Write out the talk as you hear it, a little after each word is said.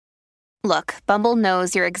Look, Bumble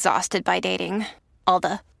knows you're exhausted by dating. All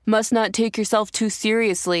the must not take yourself too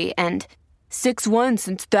seriously and 6'1"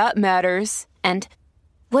 since that matters. And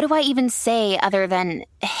what do I even say other than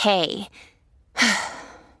hey?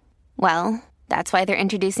 Well, that's why they're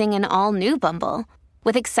introducing an all-new Bumble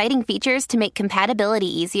with exciting features to make compatibility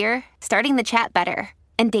easier, starting the chat better,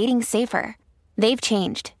 and dating safer. They've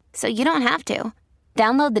changed, so you don't have to.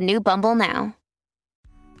 Download the new Bumble now.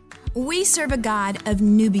 We serve a God of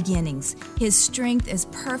new beginnings. His strength is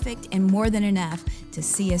perfect and more than enough to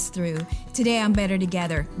see us through. Today on Better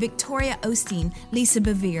Together, Victoria Osteen, Lisa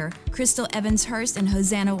Bevere, Crystal Evans-Hurst, and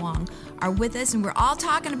Hosanna Wong are with us, and we're all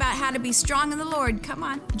talking about how to be strong in the Lord. Come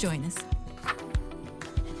on, join us.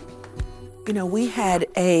 You know, we had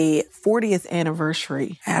a 40th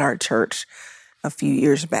anniversary at our church a few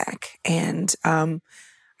years back, and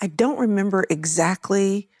I don't remember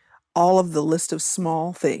exactly all of the list of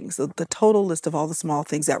small things, the total list of all the small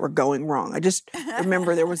things that were going wrong. I just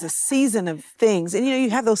remember there was a season of things. And, you know, you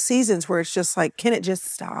have those seasons where it's just like, can it just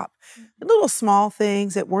stop? The little small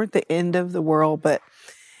things that weren't the end of the world, but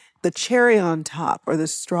the cherry on top or the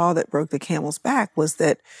straw that broke the camel's back was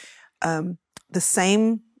that the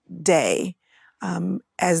same day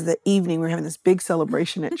as the evening, we were having this big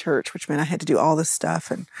celebration at church, which meant I had to do all this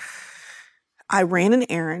stuff. And I ran an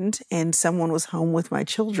errand and someone was home with my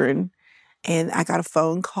children, and I got a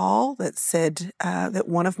phone call that said that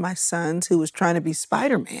one of my sons, who was trying to be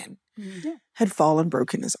Spider-Man, had fallen,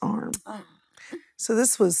 broken his arm. Oh. So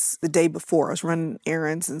this was the day before. I was running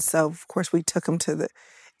errands, and so, of course, we took him to the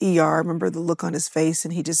ER. I remember the look on his face,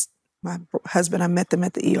 and my husband, I met them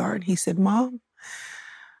at the ER, and he said, "Mom,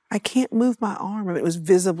 I can't move my arm." And it was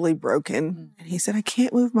visibly broken. And he said, "I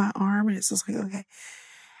can't move my arm." And it's just like, okay.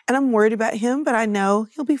 And I'm worried about him, but I know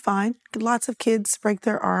he'll be fine. Lots of kids break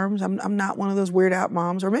their arms. I'm not one of those weird out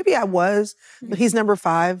moms, or maybe I was, but he's number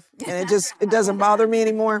 5, and it doesn't bother me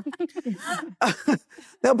anymore.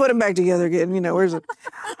 They'll put him back together again, you know, where's it?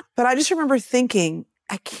 But I just remember thinking,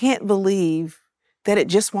 I can't believe that it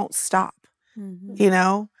just won't stop, you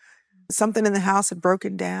know? Something in the house had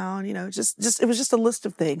broken down, you know, it was just a list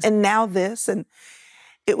of things. And now this, and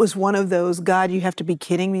it was one of those, God, you have to be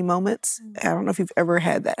kidding me moments. I don't know if you've ever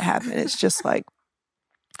had that happen. It's just like,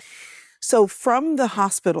 so from the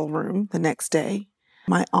hospital room the next day,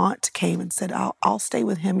 my aunt came and said, I'll stay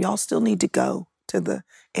with him. Y'all still need to go to the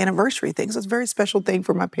anniversary thing. So it's a very special thing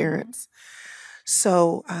for my parents.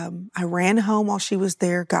 So I ran home while she was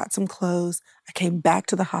there, got some clothes. I came back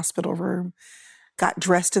to the hospital room, got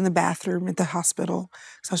dressed in the bathroom at the hospital.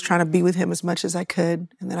 So I was trying to be with him as much as I could.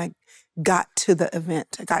 And then I got to the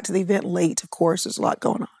event. I got to the event late, of course. There's a lot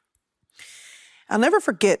going on. I'll never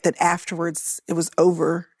forget that afterwards it was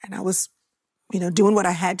over and I was, you know, doing what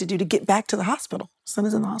I had to do to get back to the hospital. Son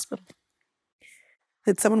is in the hospital.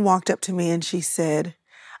 That someone walked up to me and she said,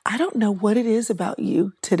 "I don't know what it is about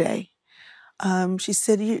you today." She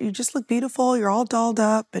said, you just look beautiful. You're all dolled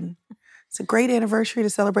up and it's a great anniversary to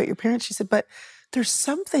celebrate your parents. She said, but there's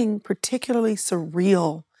something particularly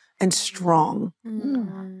surreal and strong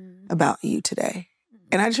about you today.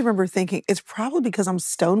 And I just remember thinking, it's probably because I'm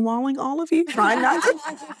stonewalling all of you, trying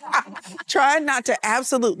not to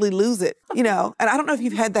absolutely lose it, you know. And I don't know if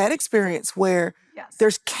you've had that experience where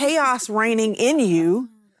there's chaos reigning in you,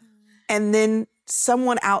 and then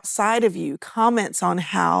someone outside of you comments on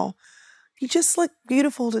how you just look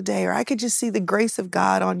beautiful today, or I could just see the grace of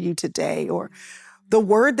God on you today, or the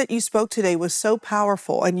word that you spoke today was so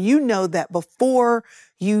powerful. And you know that before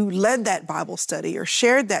you led that Bible study or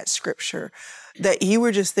shared that scripture, that you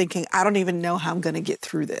were just thinking, I don't even know how I'm going to get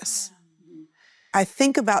through this. I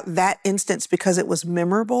think about that instance because it was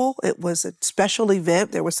memorable. It was a special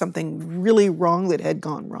event. There was something really wrong that had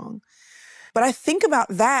gone wrong. But I think about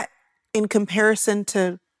that in comparison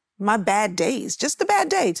to my bad days, just a bad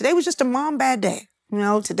day. Today was just a mom bad day. You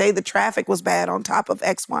know, today the traffic was bad on top of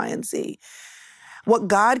X, Y, and Z. What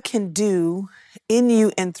God can do in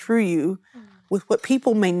you and through you with what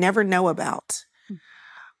people may never know about,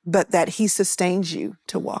 but that he sustains you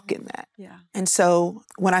to walk in that. Yeah. And so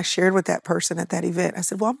when I shared with that person at that event, I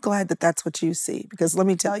said, well, I'm glad that that's what you see, because let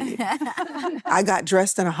me tell you, I got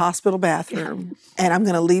dressed in a hospital bathroom and I'm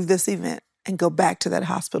going to leave this event and go back to that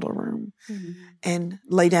hospital room and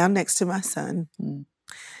lay down next to my son.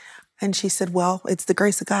 And she said, well, it's the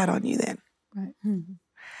grace of God on you then. Right.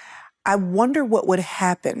 I wonder what would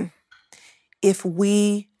happen if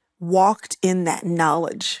we walked in that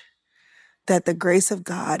knowledge that the grace of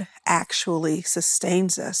God actually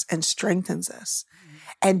sustains us and strengthens us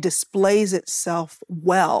and displays itself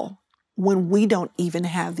well when we don't even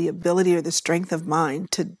have the ability or the strength of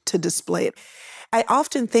mind to display it. I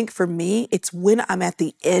often think for me, it's when I'm at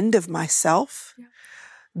the end of myself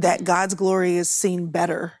that God's glory is seen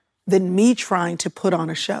better than me trying to put on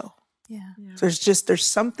a show. Yeah. There's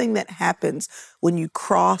something that happens when you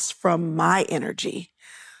cross from my energy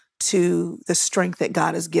to the strength that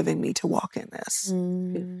God is giving me to walk in this.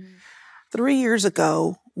 3 years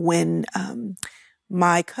ago, when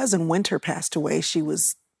my cousin Winter passed away, she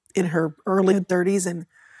was in her early 30s and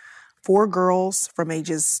 4 girls from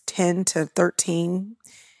ages 10 to 13.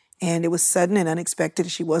 And it was sudden and unexpected.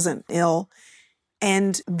 She wasn't ill.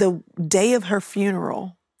 And the day of her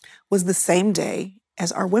funeral was the same day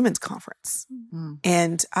as our women's conference.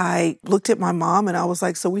 And I looked at my mom and I was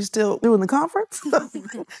like, so we still doing the conference?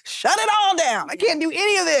 Shut it all down. I can't do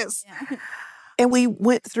any of this. Yeah. And we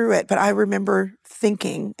went through it. But I remember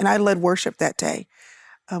thinking, and I led worship that day.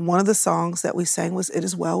 One of the songs that we sang was It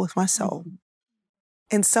Is Well With My Soul.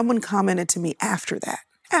 And someone commented to me after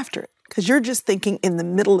it, because you're just thinking in the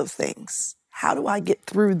middle of things, how do I get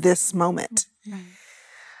through this moment?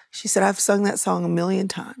 She said, I've sung that song 1,000,000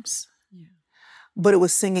 times, but it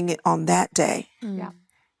was singing it on that day.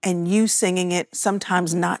 And you singing it,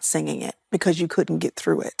 sometimes not singing it because you couldn't get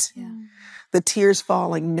through it. The tears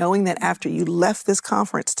falling, knowing that after you left this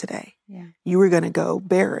conference today, you were going to go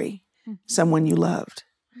bury someone you loved.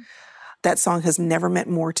 That song has never meant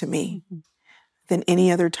more to me than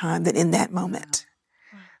any other time than in that moment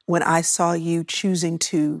when I saw you choosing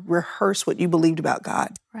to rehearse what you believed about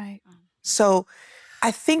God. Right. So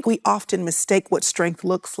I think we often mistake what strength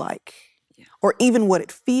looks like or even what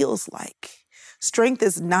it feels like. Strength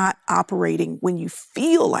is not operating when you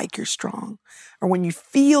feel like you're strong or when you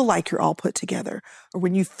feel like you're all put together or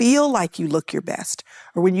when you feel like you look your best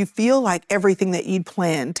or when you feel like everything that you'd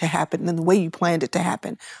planned to happen and the way you planned it to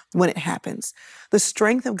happen when it happens. The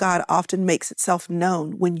strength of God often makes itself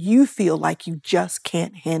known when you feel like you just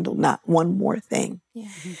can't handle not one more thing.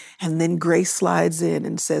 And then grace slides in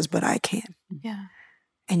and says, but I can.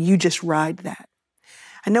 And you just ride that.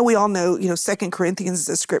 I know we all know, 2 Corinthians is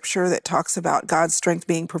a scripture that talks about God's strength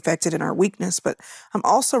being perfected in our weakness, but I'm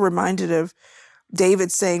also reminded of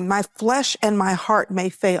David saying, my flesh and my heart may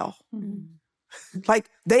fail. Like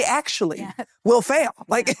they actually will fail.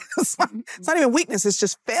 Like it's not even weakness, it's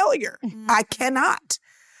just failure. I cannot.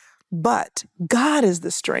 But God is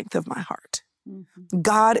the strength of my heart.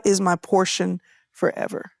 God is my portion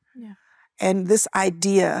forever. And this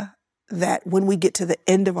idea that when we get to the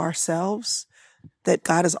end of ourselves, that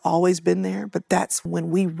God has always been there, but that's when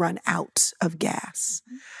we run out of gas,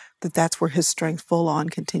 that's where his strength full on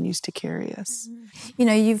continues to carry us.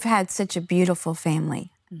 You've had such a beautiful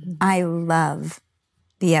family. I love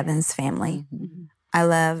the Evans family. I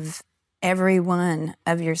love every one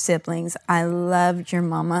of your siblings. I love your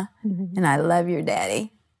mama and I love your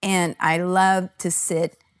daddy. And I love to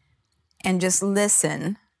sit and just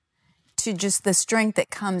listen to just the strength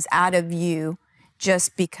that comes out of you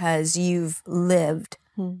just because you've lived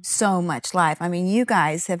so much life. I mean, you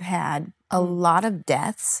guys have had a lot of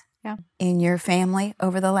deaths in your family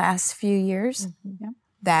over the last few years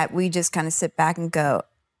that we just kind of sit back and go,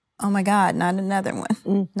 oh my God, not another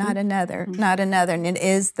one, not another. And it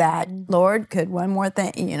is that, Lord, could one more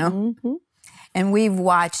thing, And we've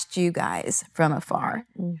watched you guys from afar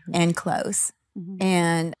and close.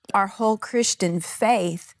 And our whole Christian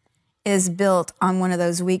faith is built on one of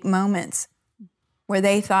those weak moments where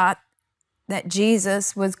they thought that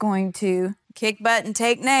Jesus was going to kick butt and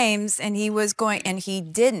take names, and he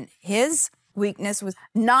didn't. His weakness was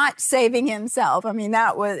not saving himself. I mean,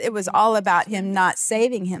 it was all about him not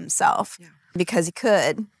saving himself because he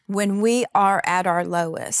could. When we are at our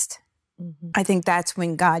lowest, I think that's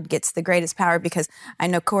when God gets the greatest power, because I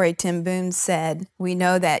know Corrie ten Boom said, we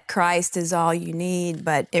know that Christ is all you need,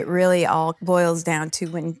 but it really all boils down to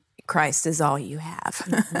when Christ is all you have.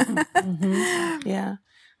 Yeah.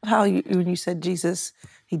 When you said Jesus,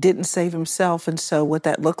 he didn't save himself, and so what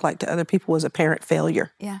that looked like to other people was apparent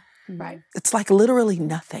failure. Yeah. Right. It's like literally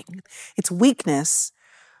nothing. It's weakness,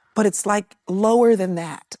 but it's like lower than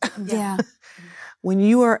that. Yeah. When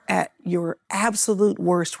you are at your absolute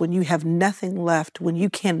worst, when you have nothing left, when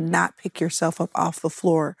you cannot pick yourself up off the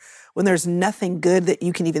floor, when there's nothing good that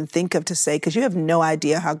you can even think of to say, because you have no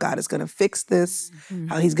idea how God is going to fix this,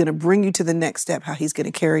 how he's going to bring you to the next step, how he's going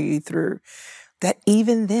to carry you through, that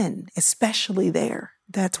even then, especially there,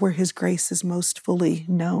 that's where his grace is most fully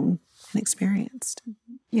known and experienced.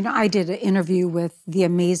 I did an interview with the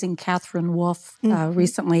amazing Catherine Wolfe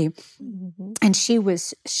recently, and she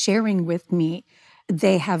was sharing with me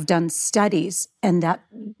they have done studies, and that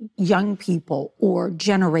young people or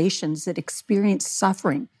generations that experience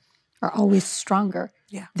suffering are always stronger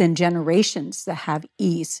Yeah. than generations that have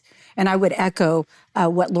ease. And I would echo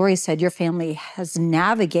what Lori said. Your family has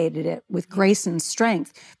navigated it with grace and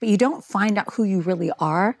strength, but you don't find out who you really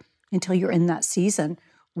are until you're in that season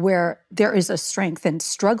where there is a strength, and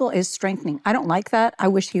struggle is strengthening. I don't like that. I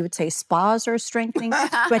wish he would say spas are strengthening,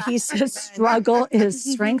 but he says struggle is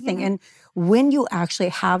strengthening. And when you actually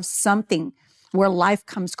have something where life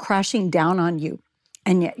comes crashing down on you,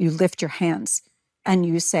 and yet you lift your hands and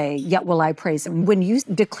you say, yet will I praise him. When you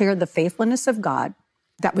declare the faithfulness of God,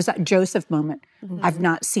 that was that Joseph moment. I've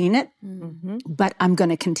not seen it, but I'm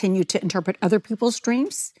going to continue to interpret other people's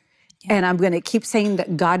dreams. And I'm going to keep saying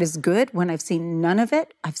that God is good when I've seen none of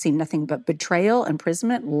it. I've seen nothing but betrayal,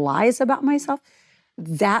 imprisonment, lies about myself.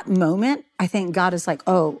 That moment, I think God is like,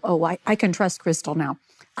 I can trust Crystal now.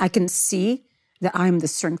 I can see that I'm the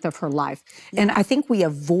strength of her life. Yeah. And I think we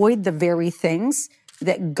avoid the very things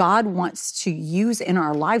that God wants to use in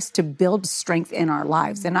our lives to build strength in our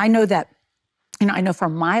lives. And I know that, I know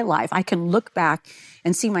from my life, I can look back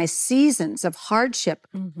and see my seasons of hardship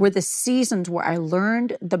were the seasons where I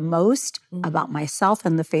learned the most about myself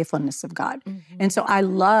and the faithfulness of God. And so I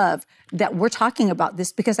love that we're talking about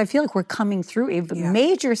this because I feel like we're coming through a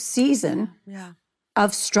major season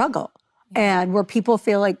of struggle and where people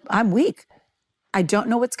feel like I'm weak. I don't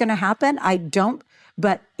know what's going to happen.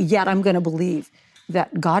 But yet I'm going to believe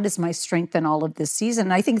that God is my strength in all of this season.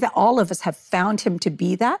 And I think that all of us have found him to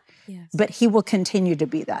be that, but he will continue to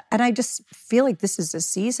be that. And I just feel like this is a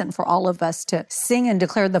season for all of us to sing and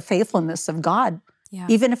declare the faithfulness of God,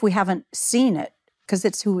 even if we haven't seen it, because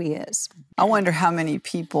it's who he is. I wonder how many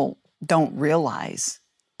people don't realize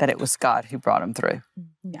that it was God who brought them through.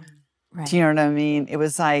 Yeah. Right. Do you know what I mean? It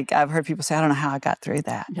was like, I've heard people say, I don't know how I got through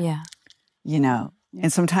that. Yeah. You know,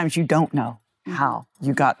 and sometimes you don't know how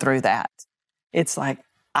you got through that. It's like,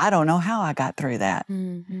 I don't know how I got through that.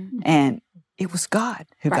 And it was God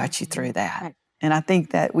who got you through that. Right. And I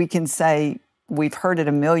think that we can say, we've heard it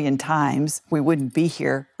a million times, we wouldn't be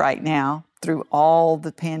here right now through all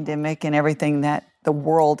the pandemic and everything that the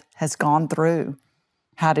world has gone through.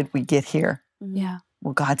 How did we get here? Yeah.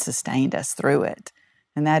 Well, God sustained us through it.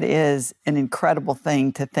 And that is an incredible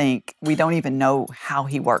thing to think. We don't even know how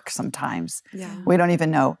he works sometimes. Yeah. We don't even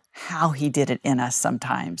know how he did it in us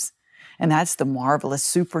sometimes. And that's the marvelous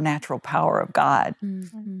supernatural power of God.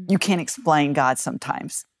 You can't explain God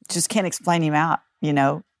sometimes. Just can't explain him out, you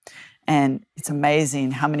know. And it's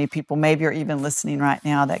amazing how many people maybe are even listening right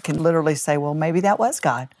now that can literally say, well, maybe that was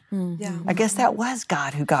God. I guess that was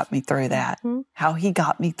God who got me through that, how he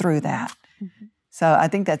got me through that. So I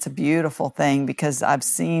think that's a beautiful thing because I've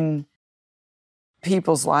seen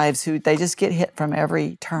people's lives who they just get hit from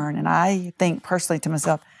every turn. And I think personally to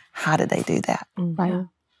myself, how did they do that? Right.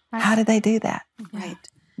 How did they do that? Right.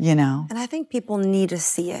 You know? And I think people need to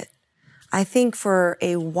see it. I think for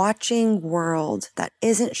a watching world that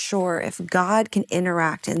isn't sure if God can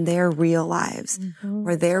interact in their real lives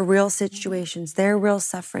or their real situations, their real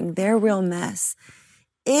suffering, their real mess,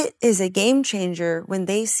 it is a game changer when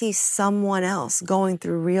they see someone else going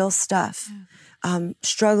through real stuff,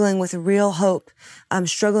 struggling with real hope,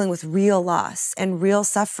 struggling with real loss and real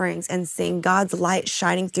sufferings, and seeing God's light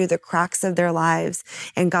shining through the cracks of their lives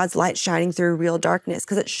and God's light shining through real darkness,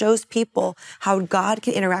 because it shows people how God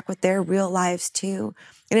can interact with their real lives too.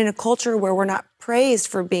 And in a culture where we're not praised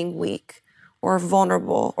for being weak or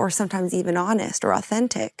vulnerable or sometimes even honest or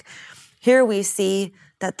authentic, here we see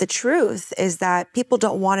that the truth is that people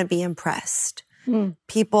don't want to be impressed.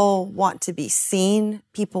 People want to be seen.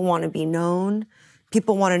 People want to be known.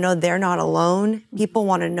 People want to know they're not alone. People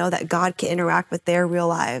want to know that God can interact with their real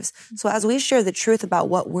lives. So as we share the truth about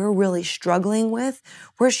what we're really struggling with,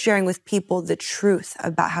 we're sharing with people the truth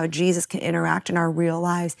about how Jesus can interact in our real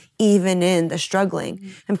lives, even in the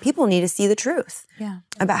struggling. And people need to see the truth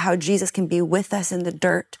about how Jesus can be with us in the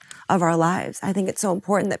dirt of our lives. I think it's so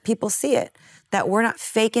important that people see it, that we're not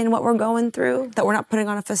faking what we're going through, that we're not putting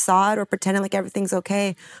on a facade or pretending like everything's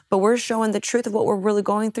okay, but we're showing the truth of what we're really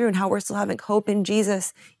going through and how we're still having hope in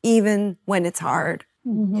Jesus, even when it's hard.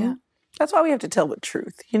 Yeah. That's why we have to tell the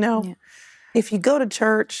truth, you know? If you go to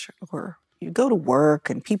church or you go to work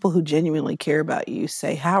and people who genuinely care about you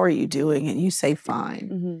say, how are you doing? And you say,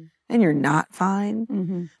 fine. And you're not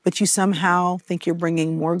fine, but you somehow think you're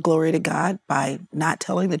bringing more glory to God by not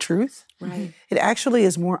telling the truth. Right. It actually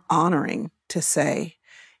is more honoring to say,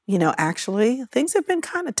 you know, actually, things have been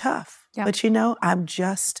kind of tough, but you know, I'm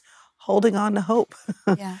just holding on to hope.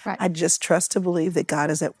 I just trust to believe that God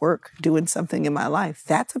is at work doing something in my life.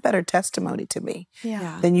 That's a better testimony to me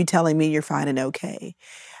than you telling me you're fine and okay.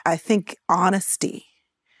 I think honesty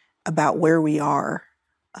about where we are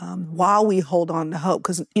while we hold on to hope,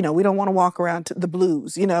 because, you know, we don't want to walk around to the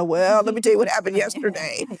blues, you know, well, let me tell you what happened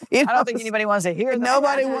yesterday. You know? I don't think anybody wants to hear that.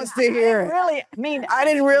 Nobody wants to hear it. I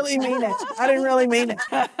didn't really mean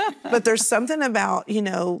it. But there's something about, you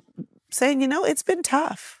know, saying, you know, it's been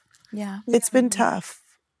tough. Yeah. It's been tough.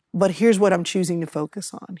 But here's what I'm choosing to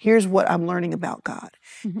focus on. Here's what I'm learning about God.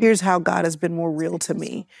 Here's how God has been more real to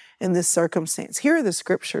me in this circumstance. Here are the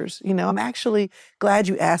scriptures. You know, I'm actually glad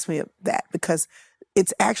you asked me that, because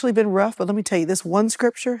it's actually been rough, but let me tell you, this one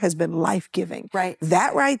scripture has been life-giving. Right.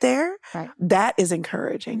 That right there, Right. that is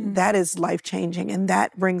encouraging. That is life-changing, and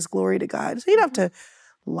that brings glory to God. So you don't have to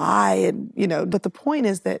lie, and, you know, but the point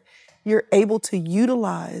is that you're able to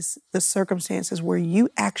utilize the circumstances where you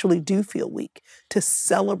actually do feel weak to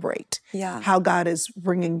celebrate how God is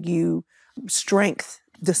bringing you strength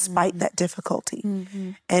despite that difficulty.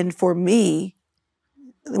 And for me,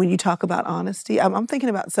 when you talk about honesty, I'm thinking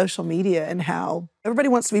about social media and how everybody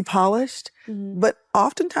wants to be polished, but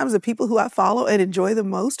oftentimes the people who I follow and enjoy the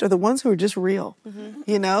most are the ones who are just real.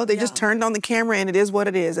 You know, they just turned on the camera and it is what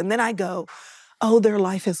it is. And then I go, oh, their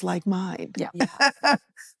life is like mine.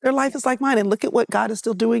 Their life is like mine, and look at what God is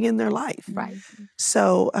still doing in their life. Right.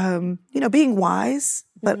 So, you know, being wise,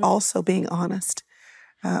 but also being honest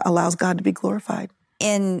allows God to be glorified.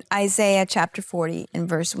 In Isaiah chapter 40, in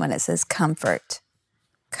verse 1, it says, comfort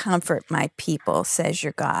my people, says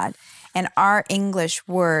your God. And our English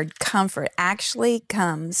word comfort actually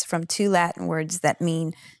comes from two Latin words that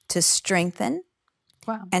mean to strengthen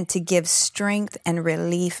and to give strength and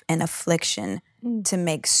relief in affliction, to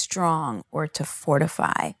make strong or to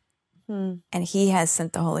fortify. And he has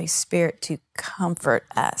sent the Holy Spirit to comfort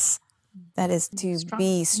us. That is to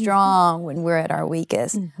be strong when we're at our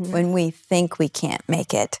weakest, when we think we can't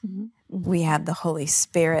make it. We have the Holy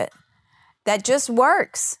Spirit that just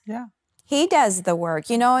works. Yeah. He does the work,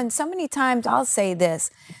 you know, and so many times, I'll say this,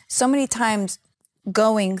 so many times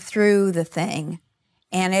going through the thing,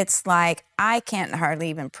 and it's like, I can't hardly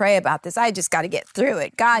even pray about this. I just got to get through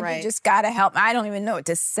it. God, you just got to help me. I don't even know what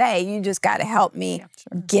to say. You just got to help me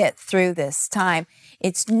get through this time.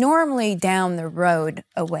 It's normally down the road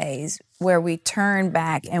a ways where we turn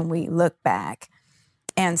back and we look back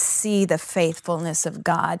and see the faithfulness of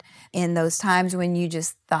God in those times when you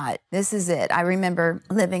just thought, this is it. I remember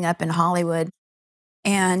living up in Hollywood,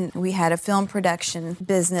 and we had a film production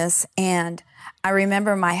business, and I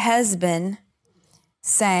remember my husband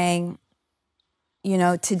saying, you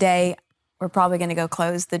know, today we're probably going to go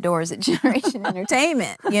close the doors at Generation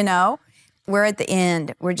Entertainment, you know. We're at the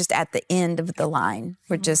end. We're just at the end of the line.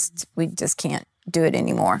 We just can't do it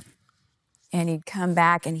anymore. And he'd come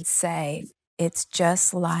back and he'd say, it's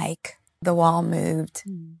just like the wall moved.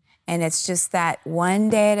 And it's just that one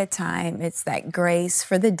day at a time. It's that grace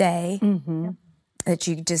for the day that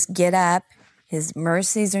you just get up. His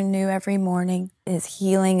mercies are new every morning. His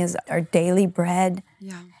healing is our daily bread.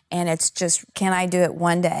 Yeah. And it's just, can I do it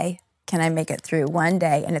one day? Can I make it through one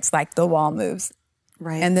day? And it's like the wall moves.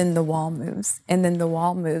 Right. And then the wall moves. And then the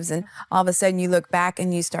wall moves. And all of a sudden you look back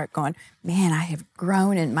and you start going, man, I have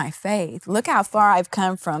grown in my faith. Look how far I've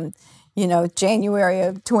come from, you know, January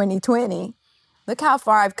of 2020. Look how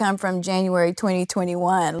far I've come from January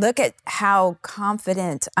 2021. Look at how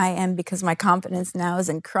confident I am, because my confidence now is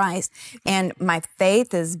in Christ, and my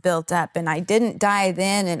faith is built up, and I didn't die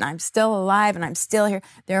then, and I'm still alive, and I'm still here.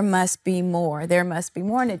 There must be more. There must be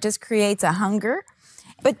more. And it just creates a hunger.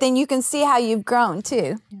 But then you can see how you've grown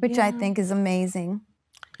too, which I think is amazing.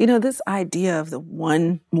 You know, this idea of the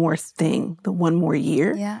one more thing, the one more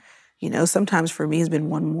year, you know, sometimes for me has been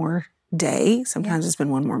one more day. Sometimes it's been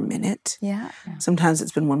one more minute. Sometimes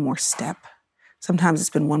it's been one more step. Sometimes it's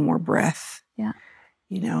been one more breath. You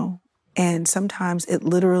know, and sometimes it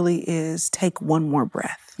literally is take one more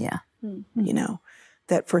breath. You know,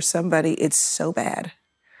 that for somebody it's so bad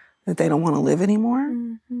that they don't want to live anymore.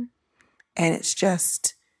 And it's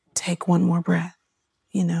just take one more breath.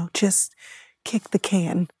 You know, just kick the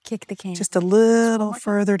can. Kick the can. Just a little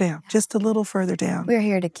further down. Just a little further down. We're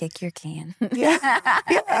here to kick your can.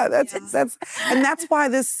 That's why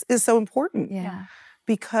this is so important.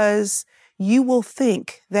 Because you will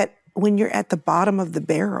think that when you're at the bottom of the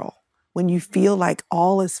barrel, when you feel like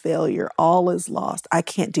all is failure, all is lost, I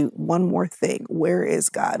can't do one more thing. Where is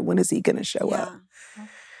God? When is he going to show up?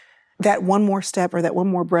 That one more step or that one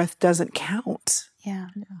more breath doesn't count.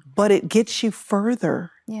 But it gets you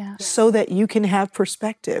further so that you can have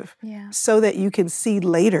perspective, so that you can see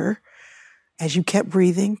later, as you kept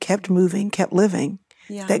breathing, kept moving, kept living,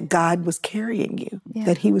 that God was carrying you,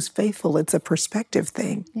 that he was faithful. It's a perspective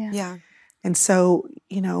thing. And so,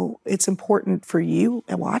 you know, it's important for you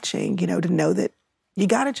watching, you know, to know that You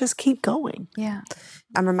got to just keep going. Yeah.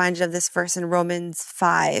 I'm reminded of this verse in Romans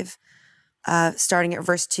 5, starting at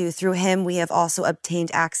verse 2. Through him we have also obtained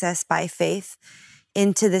access by faith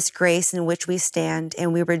into this grace in which we stand,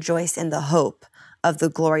 and we rejoice in the hope of the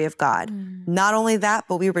glory of God. Not only that,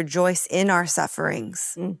 but we rejoice in our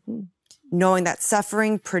sufferings, knowing that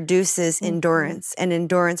suffering produces endurance, and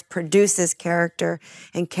endurance produces character,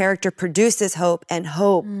 and character produces hope, and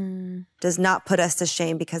hope does not put us to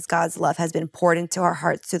shame, because God's love has been poured into our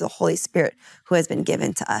hearts through the Holy Spirit who has been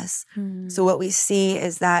given to us. So what we see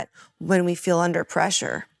is that when we feel under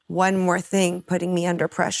pressure, one more thing putting me under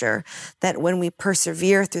pressure, that when we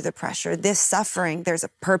persevere through the pressure, this suffering, there's a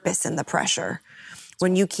purpose in the pressure.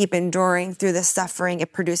 When you keep enduring through the suffering,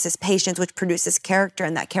 it produces patience, which produces character,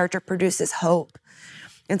 and that character produces hope.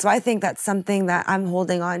 And so I think that's something that I'm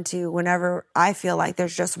holding on to whenever I feel like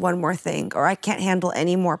there's just one more thing, or I can't handle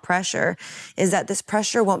any more pressure, is that this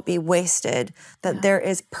pressure won't be wasted, that there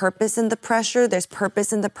is purpose in the pressure, there's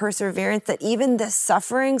purpose in the perseverance, that even this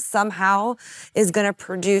suffering somehow is going to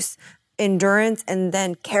produce endurance and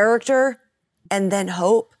then character and then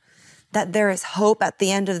hope. That there is hope at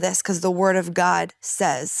the end of this, because the word of God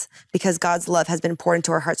says, because God's love has been poured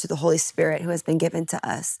into our hearts through the Holy Spirit who has been given to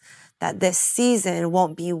us, that this season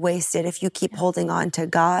won't be wasted if you keep holding on to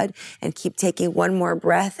God and keep taking one more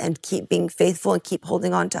breath and keep being faithful and keep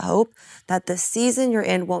holding on to hope, that the season you're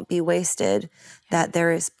in won't be wasted, that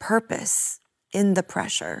there is purpose in the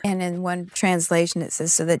pressure. And in one translation, it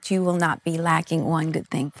says, so that you will not be lacking one good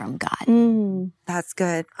thing from God. That's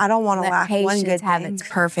good. I don't want to Let lack one patience good have thing. its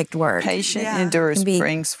perfect work. Patient Yeah. endurance Can be-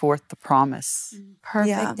 brings forth the promise. Perfect.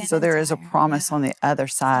 Yeah. in So there its is a time. promise on the other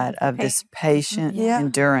side of this patient Yeah.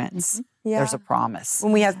 endurance. Yeah. There's a promise.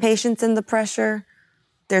 When we have patience in the pressure,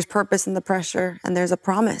 there's purpose in the pressure, and there's a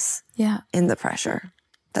promise Yeah. in the pressure.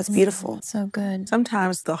 That's beautiful. So good.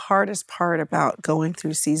 Sometimes the hardest part about going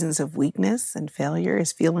through seasons of weakness and failure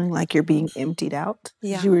is feeling like you're being emptied out.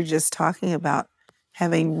 Yeah. You were just talking about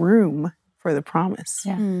having room for the promise.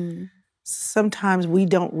 Yeah. Sometimes we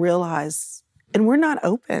don't realize, and we're not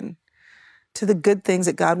open to the good things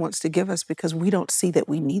that God wants to give us because we don't see that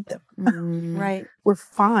we need them. Right. We're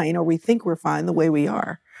fine, or we think we're fine the way we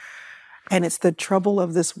are. And it's the trouble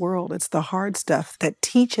of this world. It's the hard stuff that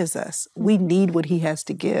teaches us we need what he has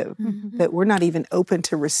to give, that we're not even open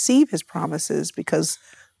to receive his promises because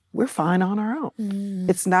we're fine on our own.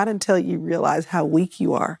 It's not until you realize how weak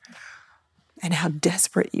you are and how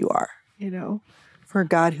desperate you are, for a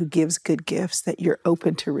God who gives good gifts, that you're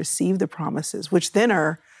open to receive the promises, which then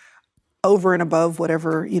are over and above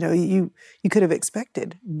whatever, you could have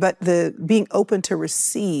expected. But the being open to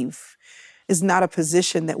receive is not a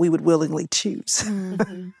position that we would willingly choose.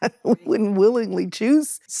 We wouldn't willingly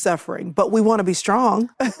choose suffering, but we want to be strong.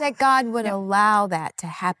 That God would allow that to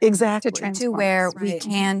happen. Exactly. To where we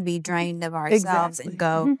can be drained of ourselves and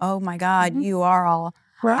go, oh my God, you are all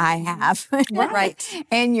I have. Right.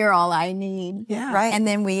 And you're all I need. Yeah. Right. And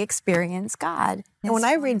then we experience God. And when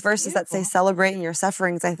I read verses that say celebrate in your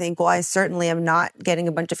sufferings, I think, well, I certainly am not getting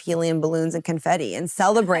a bunch of helium balloons and confetti and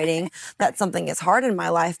celebrating that something is hard in my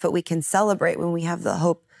life, but we can celebrate when we have the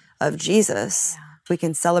hope of Jesus. Yeah. We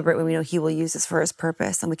can celebrate when we know he will use us for his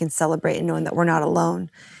purpose, and we can celebrate in knowing that we're not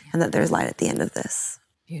alone and that there's light at the end of this.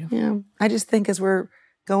 Beautiful. Yeah. I just think as we're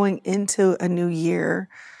going into a new year,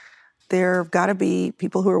 there have got to be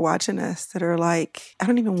people who are watching us that are like, I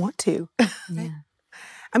don't even want to. Yeah.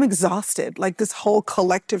 I'm exhausted. Like this whole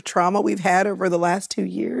collective trauma we've had over the last 2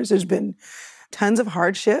 years, there's been tons of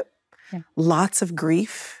hardship, lots of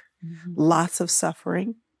grief, lots of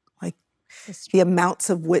suffering, like the amounts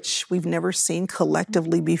of which we've never seen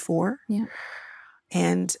collectively before. Yeah.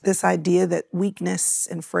 And this idea that weakness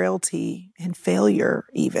and frailty and failure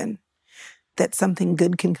even, that something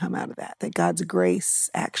good can come out of that God's grace,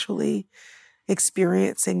 actually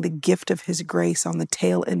experiencing the gift of his grace on the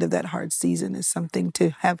tail end of that hard season, is something to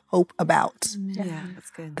have hope about. Yeah,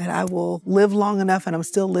 that's good. That I will live long enough, and I'm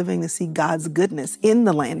still living, to see God's goodness in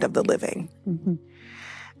the land of the living.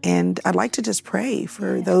 And I'd like to just pray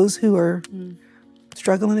for those who are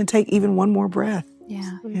struggling to take even one more breath.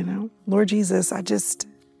 Yeah. Lord Jesus,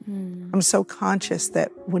 I'm so conscious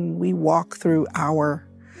that when we walk through our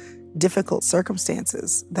difficult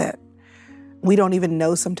circumstances, that we don't even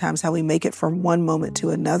know sometimes how we make it from one moment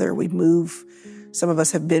to another. We move. Some of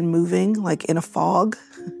us have been moving like in a fog,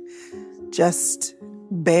 just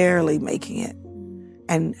barely making it.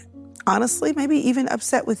 And honestly, maybe even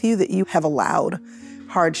upset with you that you have allowed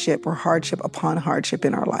hardship or hardship upon hardship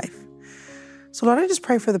in our life. So Lord, I just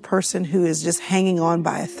pray for the person who is just hanging on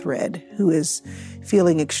by a thread, who is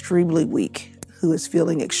feeling extremely weak, who is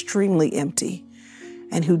feeling extremely empty.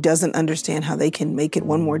 and who doesn't understand how they can make it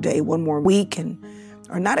one more day, one more week, and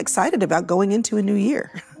are not excited about going into a new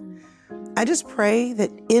year. I just pray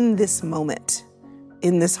that in this moment,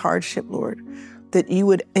 in this hardship, Lord, that you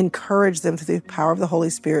would encourage them through the power of the Holy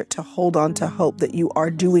Spirit to hold on to hope that you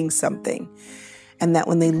are doing something. And that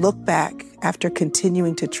when they look back after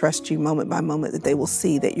continuing to trust you moment by moment, that they will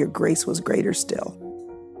see that your grace was greater still.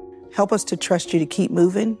 Help us to trust you to keep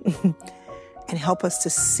moving and help us to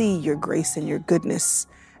see your grace and your goodness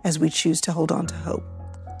as we choose to hold on to hope.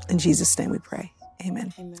 In Jesus' name we pray.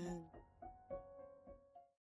 Amen. Amen.